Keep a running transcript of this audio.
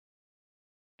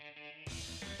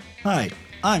Hi,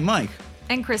 I'm Mike.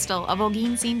 And Crystal of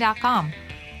OlguineScene.com.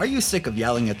 Are you sick of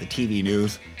yelling at the TV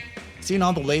news? Seen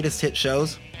all the latest hit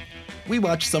shows? We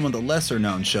watch some of the lesser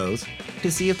known shows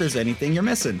to see if there's anything you're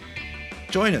missing.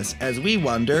 Join us as we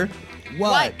wonder,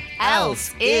 what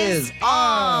else is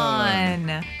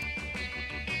on?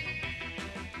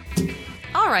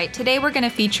 All right, today we're going to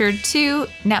feature two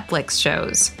Netflix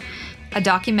shows. A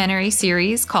documentary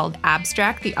series called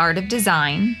Abstract: The Art of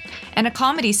Design, and a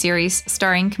comedy series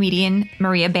starring comedian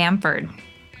Maria Bamford.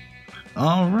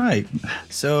 All right.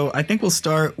 So I think we'll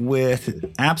start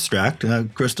with Abstract.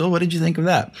 Crystal, what did you think of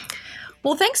that?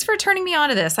 Well, thanks for turning me on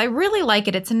to this. I really like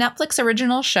it. It's a Netflix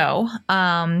original show,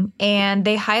 and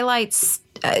they highlight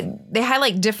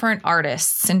different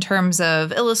artists in terms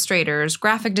of illustrators,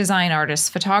 graphic design artists,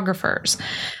 photographers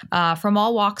from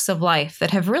all walks of life that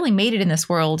have really made it in this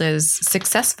world as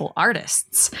successful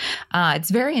artists. It's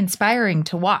very inspiring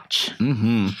to watch.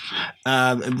 Mm-hmm.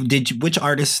 Which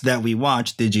artists that we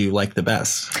watched did you like the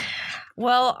best?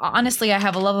 Well, honestly, I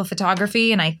have a love of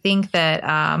photography, and I think that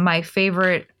my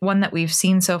favorite one that we've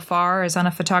seen so far is on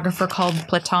a photographer called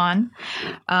Platon.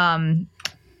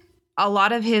 A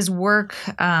lot of his work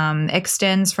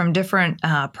extends from different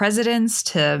presidents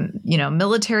to,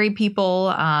 military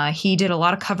people. He did a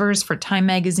lot of covers for Time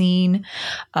magazine,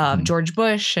 George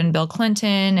Bush and Bill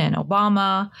Clinton and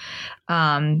Obama,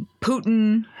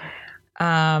 Putin.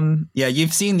 Yeah,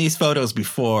 you've seen these photos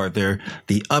before. They're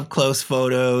the up close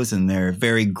photos, and they're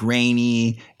very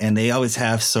grainy, and they always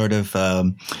have sort of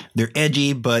they're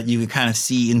edgy, but you can kind of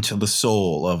see into the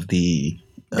soul of the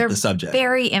subject.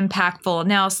 Very impactful.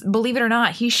 Now, believe it or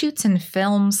not, he shoots in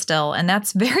film still, and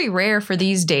that's very rare for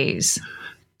these days.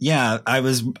 Yeah, I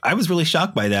was really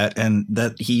shocked by that, and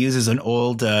that he uses an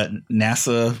old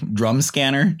NASA drum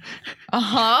scanner.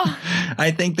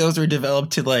 I think those were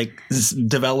developed to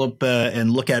develop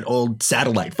and look at old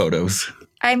satellite photos.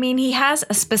 I mean, he has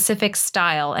a specific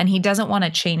style, and he doesn't want to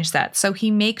change that. So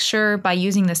he makes sure by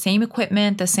using the same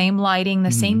equipment, the same lighting,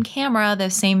 the same camera,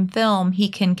 the same film, he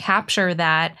can capture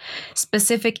that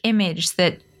specific image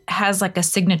that has like a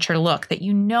signature look that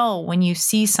when you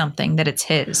see something that it's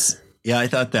his. Yeah, I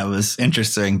thought that was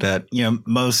interesting that,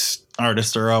 most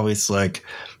artists are always like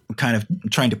kind of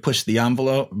trying to push the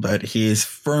envelope, but he's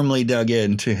firmly dug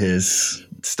into his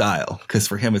style because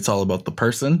for him, it's all about the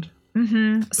person.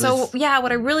 Mm-hmm. So,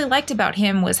 what I really liked about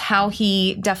him was how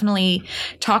he definitely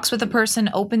talks with a person,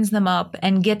 opens them up,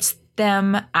 and gets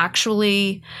them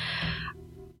actually,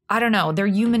 their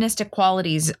humanistic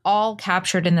qualities all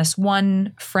captured in this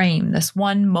one frame, this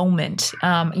one moment.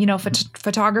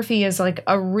 Photography is like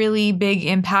a really big,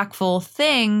 impactful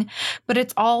thing, but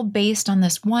it's all based on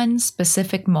this one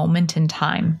specific moment in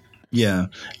time. Yeah.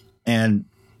 And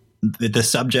the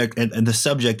subject and the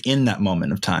subject in that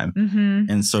moment of time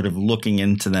and sort of looking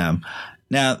into them.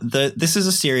 Now, this is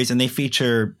a series, and they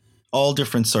feature all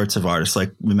different sorts of artists,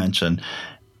 like we mentioned.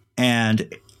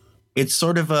 And it's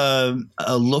sort of a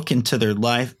look into their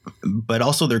life, but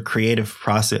also their creative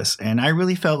process. And I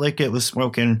really felt like it was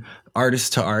spoken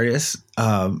artist to artist.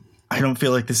 I don't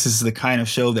feel like this is the kind of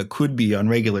show that could be on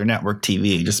regular network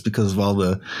TV just because of all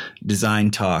the design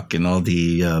talk and all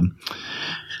the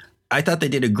I thought they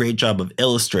did a great job of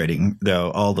illustrating,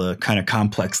 though, all the kind of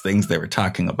complex things they were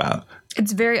talking about.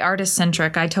 It's very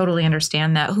artist-centric. I totally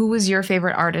understand that. Who was your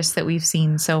favorite artist that we've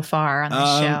seen so far on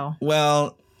the show?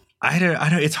 Well, I don't.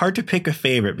 It's hard to pick a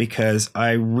favorite because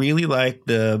I really like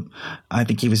I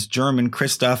think he was German,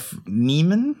 Christoph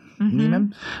Niemann.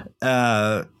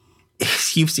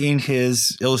 You've seen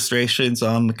his illustrations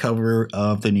on the cover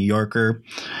of The New Yorker.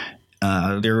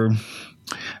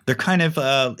 They're kind of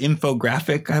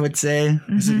infographic, I would say.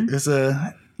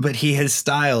 But his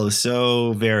style is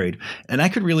so varied, and I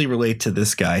could really relate to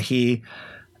this guy. He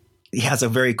has a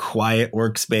very quiet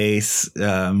workspace.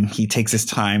 He takes his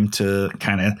time to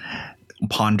kind of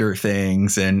ponder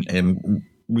things and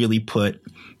really put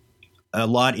a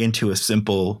lot into a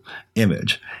simple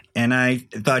image. And I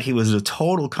thought he was a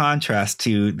total contrast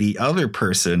to the other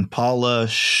person, Paula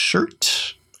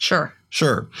Schert. Sure.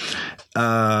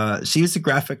 She was a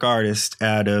graphic artist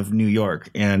out of New York,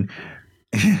 and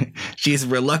she's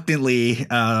reluctantly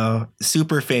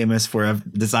super famous for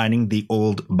designing the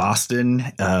old Boston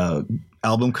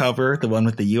album cover, the one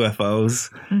with the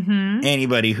UFOs. Mm-hmm.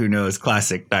 Anybody who knows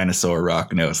classic dinosaur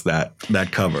rock knows that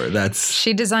cover.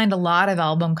 She designed a lot of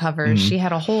album covers. Mm-hmm. She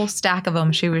had a whole stack of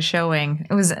them she was showing.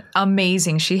 It was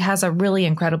amazing. She has a really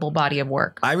incredible body of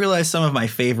work. I realized some of my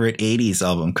favorite 80s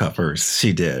album covers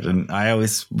she did, and I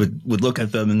always would look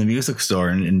at them in the music store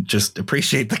and just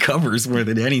appreciate the covers more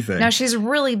than anything. Now, she's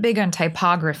really big on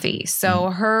typography,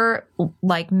 so her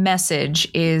message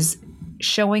is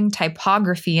showing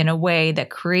typography in a way that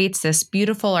creates this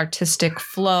beautiful artistic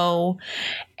flow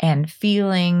and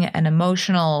feeling and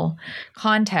emotional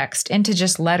context into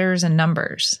just letters and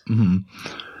numbers. Mm-hmm.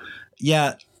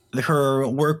 Yeah. Her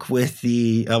work with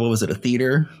the, a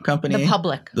theater company?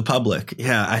 The Public.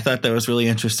 Yeah, I thought that was really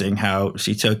interesting how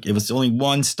she took, it was only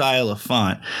one style of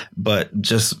font, but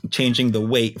just changing the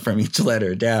weight from each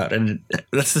letter down. And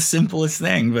that's the simplest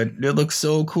thing, but it looks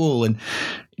so cool. And,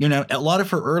 a lot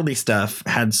of her early stuff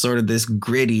had sort of this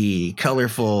gritty,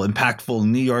 colorful, impactful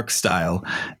New York style.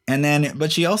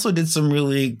 But she also did some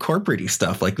really corporate-y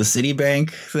stuff, like the Citibank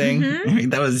thing. Mm-hmm. I mean,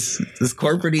 that was this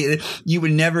corporate-y. You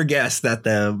would never guess that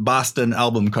the Boston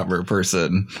album cover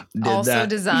person did also that.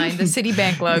 Designed the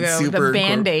Citibank logo, the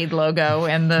Band-Aid logo,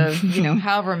 and the,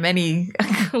 however many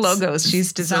logos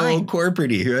she's designed. So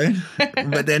corporate-y, right?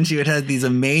 But then she would have these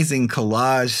amazing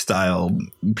collage-style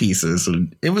pieces.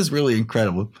 And it was really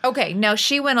incredible. Okay, now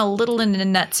she went a little into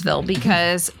Nutsville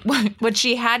because what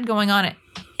she had going on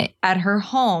at her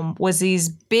home was these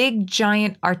big,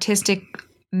 giant artistic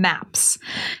maps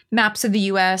of the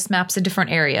U.S., maps of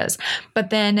different areas. But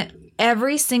then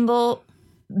every single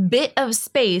bit of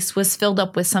space was filled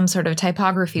up with some sort of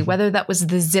typography, whether that was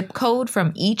the zip code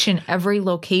from each and every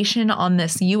location on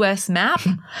this U.S. map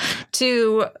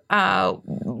to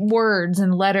words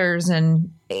and letters,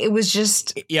 and it was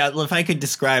just... Yeah, if I could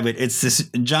describe it, it's this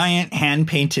giant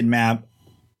hand-painted map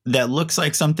that looks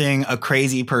like something a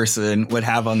crazy person would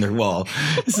have on their wall.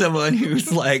 Someone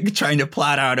who's like trying to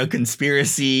plot out a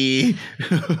conspiracy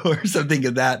or something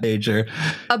of that nature.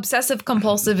 Obsessive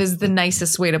compulsive is the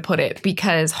nicest way to put it,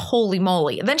 because holy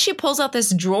moly. Then she pulls out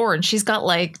this drawer and she's got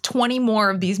like 20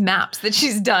 more of these maps that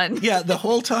she's done. Yeah, the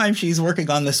whole time she's working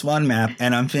on this one map,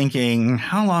 and I'm thinking,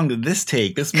 how long did this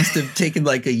take? This must have taken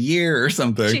like a year or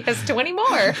something. She has 20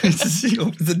 more. She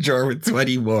opens the drawer with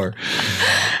 20 more.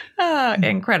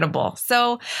 Incredible.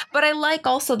 So, but I like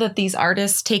also that these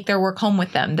artists take their work home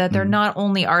with them, that they're not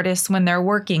only artists when they're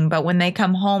working, but when they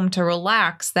come home to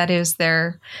relax, that is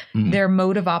their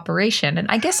mode of operation. And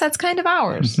I guess that's kind of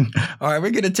ours. All right,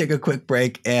 we're going to take a quick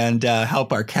break and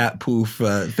help our cat Poof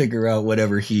figure out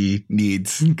whatever he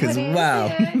needs. Because,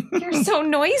 wow. You're so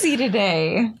noisy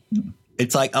today.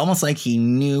 It's like almost like he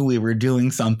knew we were doing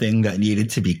something that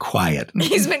needed to be quiet.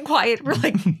 He's been quiet for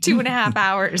like 2.5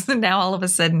 hours, and now all of a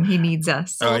sudden he needs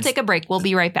us. So we'll take a break. We'll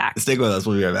be right back. Stick with us.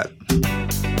 We'll be right back.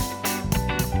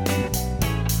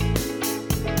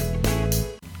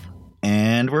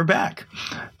 And we're back.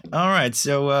 All right.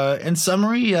 So in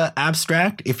summary,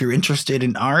 Abstract, if you're interested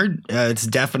in art, it's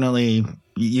definitely...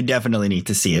 You definitely need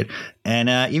to see it. And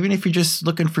even if you're just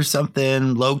looking for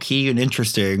something low-key and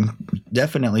interesting,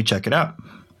 definitely check it out.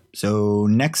 So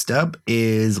next up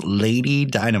is Lady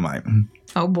Dynamite.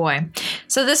 Oh, boy.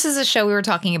 So this is a show we were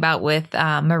talking about with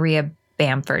Maria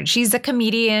Bamford. She's a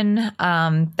comedian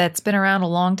that's been around a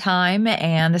long time,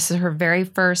 and this is her very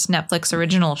first Netflix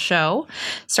original show.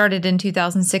 Started in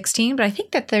 2016, but I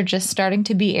think that they're just starting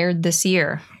to be aired this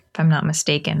year, if I'm not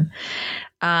mistaken.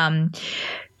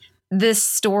 This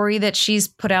story that she's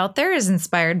put out there is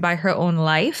inspired by her own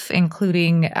life,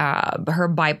 including her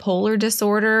bipolar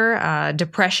disorder,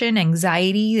 depression,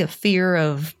 anxiety, the fear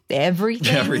of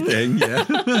everything. Everything, yeah.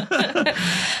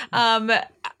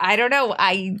 I don't know.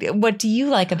 What do you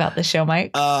like about the show,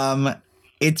 Mike?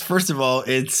 It's first of all,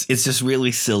 it's just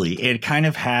really silly. It kind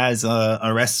of has a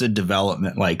Arrested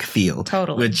Development like feel,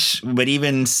 totally. But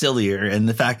even sillier, and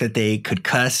the fact that they could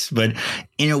cuss, but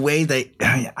in a way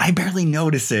that I barely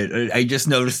notice it. I just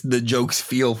noticed the jokes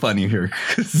feel funnier.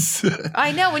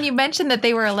 I know when you mentioned that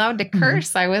they were allowed to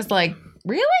curse, I was like,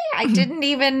 really? I didn't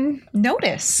even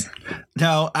notice.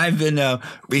 No, I've been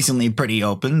recently pretty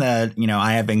open that,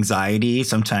 I have anxiety,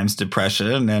 sometimes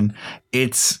depression, and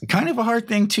it's kind of a hard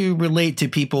thing to relate to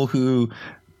people who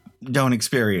don't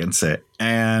experience it.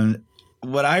 And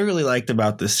what I really liked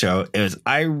about this show is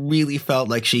I really felt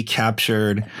like she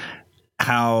captured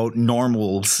how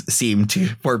normals seem to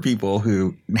for people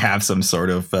who have some sort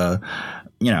of,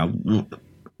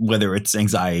 whether it's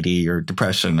anxiety or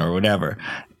depression or whatever.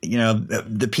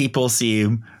 The people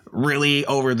seem really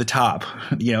over the top.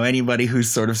 You know, anybody who's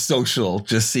sort of social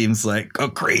just seems like a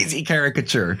crazy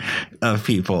caricature of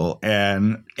people.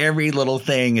 And every little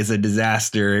thing is a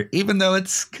disaster, even though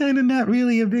it's kind of not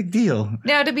really a big deal.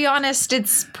 Now, to be honest,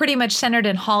 it's pretty much centered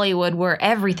in Hollywood where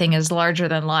everything is larger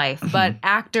than life. But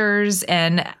actors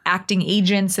and acting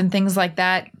agents and things like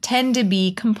that tend to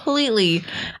be completely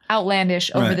outlandish,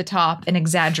 over the top, and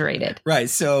exaggerated. Right.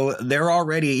 So they're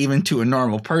already, even to a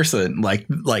normal person, like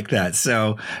that.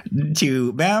 So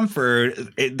to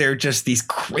Bamford, they're just these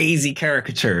crazy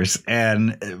caricatures,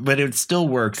 but it still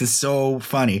works. It's so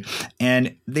funny,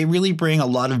 and they really bring a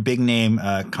lot of big name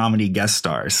comedy guest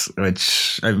stars.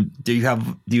 Which do you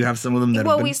have some of them that?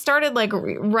 Well, we started like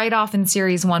right off in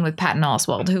series 1 with Patton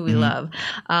Oswalt, who we love.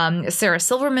 Sarah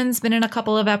Silverman's been in a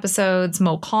couple of episodes.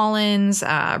 Mo Collins,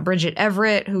 Bridget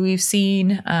Everett, who we've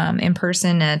seen in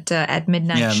person at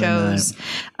midnight shows.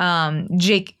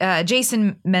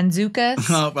 Jason Mantzoukas,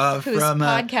 whose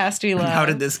podcast we love. How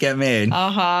Did This Get Made?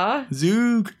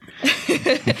 Zook.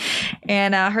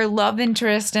 And her love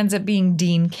interest ends up being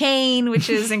Dean Cain, which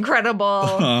is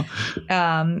incredible.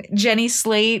 Jenny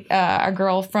Slate, a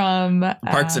girl from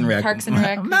Parks and Rec.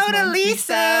 Mona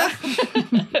Lisa.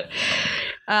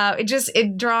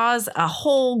 It draws a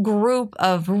whole group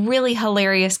of really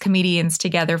hilarious comedians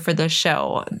together for the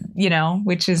show, you know,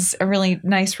 which is a really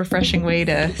nice, refreshing way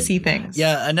to see things.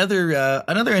 Yeah,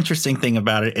 another interesting thing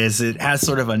about it is it has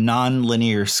sort of a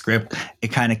non-linear script. It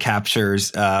kind of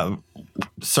captures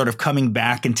sort of coming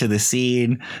back into the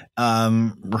scene,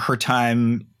 her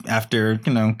time after,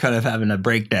 you know, kind of having a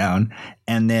breakdown,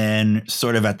 and then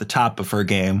sort of at the top of her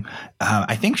game.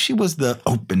 I think she was the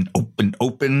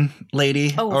open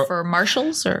lady. Oh, for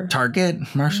Marshalls or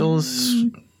Target? Marshalls?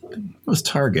 It was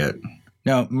Target.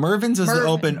 No, Mervyn's was the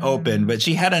open, but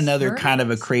she had another kind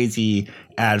of a crazy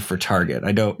ad for Target.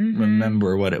 I don't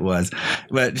remember what it was,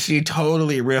 but she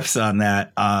totally riffs on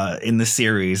that in the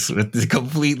series with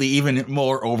completely even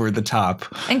more over the top.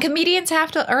 And comedians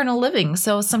have to earn a living,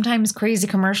 so sometimes crazy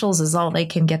commercials is all they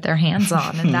can get their hands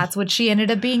on, and that's what she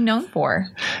ended up being known for.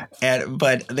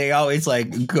 But they always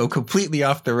like go completely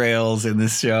off the rails in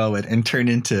this show and turn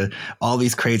into all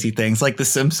these crazy things, like The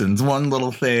Simpsons. One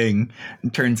little thing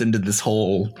turns into this whole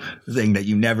thing that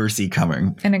you never see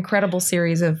coming. An incredible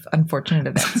series of unfortunate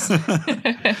events.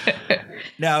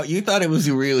 Now, you thought it was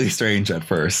really strange at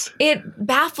first. It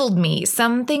baffled me.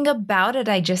 Something about it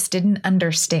I just didn't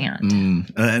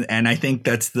understand. And I think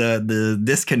that's the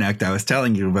disconnect I was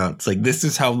telling you about. It's like, this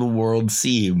is how the world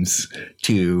seems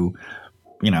to,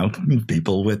 you know,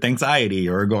 people with anxiety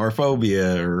or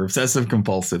agoraphobia or obsessive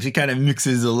compulsive. She kind of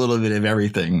mixes a little bit of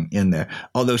everything in there.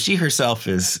 Although she herself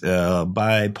is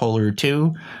bipolar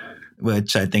 2,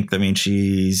 which I think,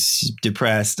 she's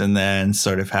depressed and then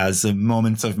sort of has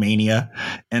moments of mania.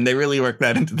 And they really work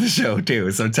that into the show, too.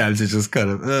 Sometimes it's just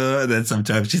kind of, and then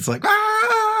sometimes she's like,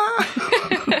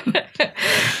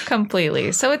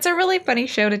 Completely. So it's a really funny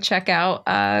show to check out.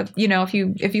 You know, if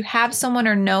you have someone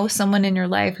or know someone in your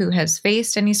life who has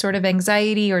faced any sort of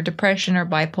anxiety or depression or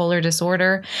bipolar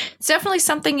disorder, it's definitely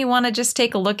something you want to just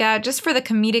take a look at, just for the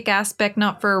comedic aspect,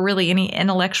 not for really any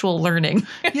intellectual learning.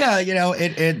 Yeah, you know,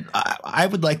 I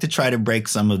would like to try to break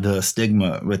some of the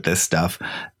stigma with this stuff.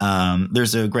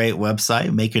 There's a great website,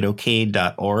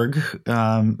 makeitokay.org.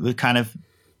 It kind of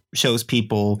shows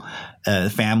people,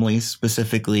 families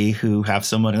specifically, who have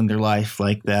someone in their life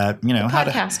like that, you know, how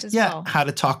to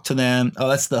talk to them. Oh,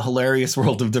 that's The Hilarious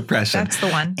World of Depression. That's the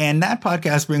one. And that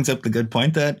podcast brings up the good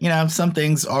point that, you know, some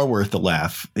things are worth a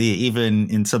laugh, even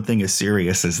in something as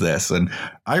serious as this. And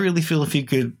I really feel if you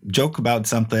could joke about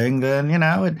something, then, you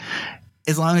know,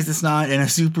 as long as it's not in a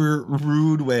super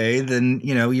rude way, then,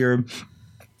 you know,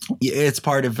 it's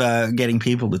part of getting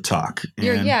people to talk.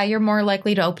 You're more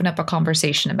likely to open up a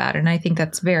conversation about it, and I think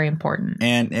that's very important.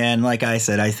 And like I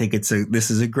said, I think this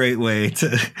is a great way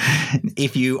to,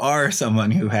 if you are someone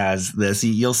who has this,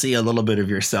 you'll see a little bit of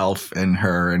yourself in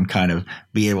her and kind of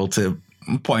be able to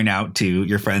point out to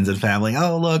your friends and family,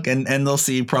 oh, look, and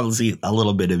they'll probably see a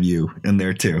little bit of you in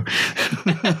there too.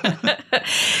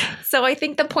 So I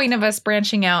think the point of us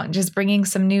branching out and just bringing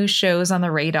some new shows on the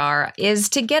radar is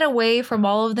to get away from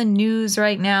all of the news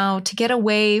right now, to get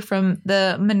away from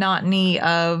the monotony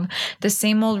of the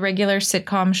same old regular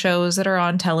sitcom shows that are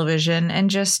on television, and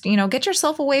just, you know, get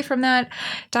yourself away from that.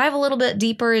 Dive a little bit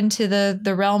deeper into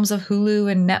the realms of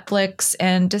Hulu and Netflix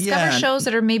and discover shows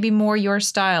that are maybe more your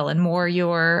style and more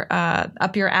your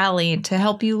up your alley to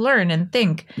help you learn and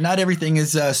think. Not everything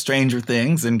is Stranger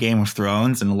Things and Game of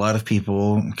Thrones, and a lot of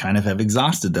people kind of have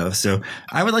exhausted those. So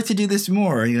I would like to do this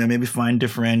more, you know, maybe find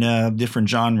different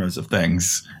genres of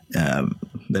things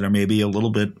that are maybe a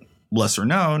little bit lesser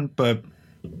known, but,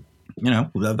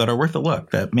 that are worth a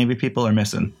look, that maybe people are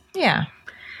missing. Yeah.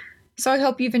 So I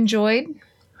hope you've enjoyed.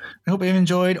 I hope you've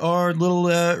enjoyed our little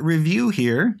review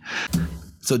here.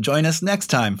 So join us next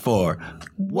time for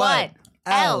What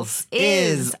Else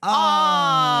Is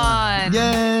On?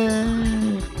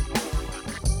 Yay!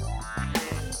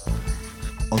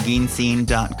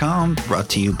 Holguinscene.com, brought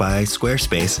to you by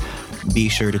Squarespace. Be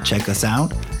sure to check us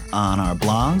out on our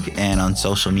blog and on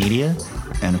social media.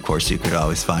 And of course, you could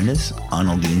always find us on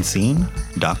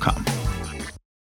Holguinscene.com.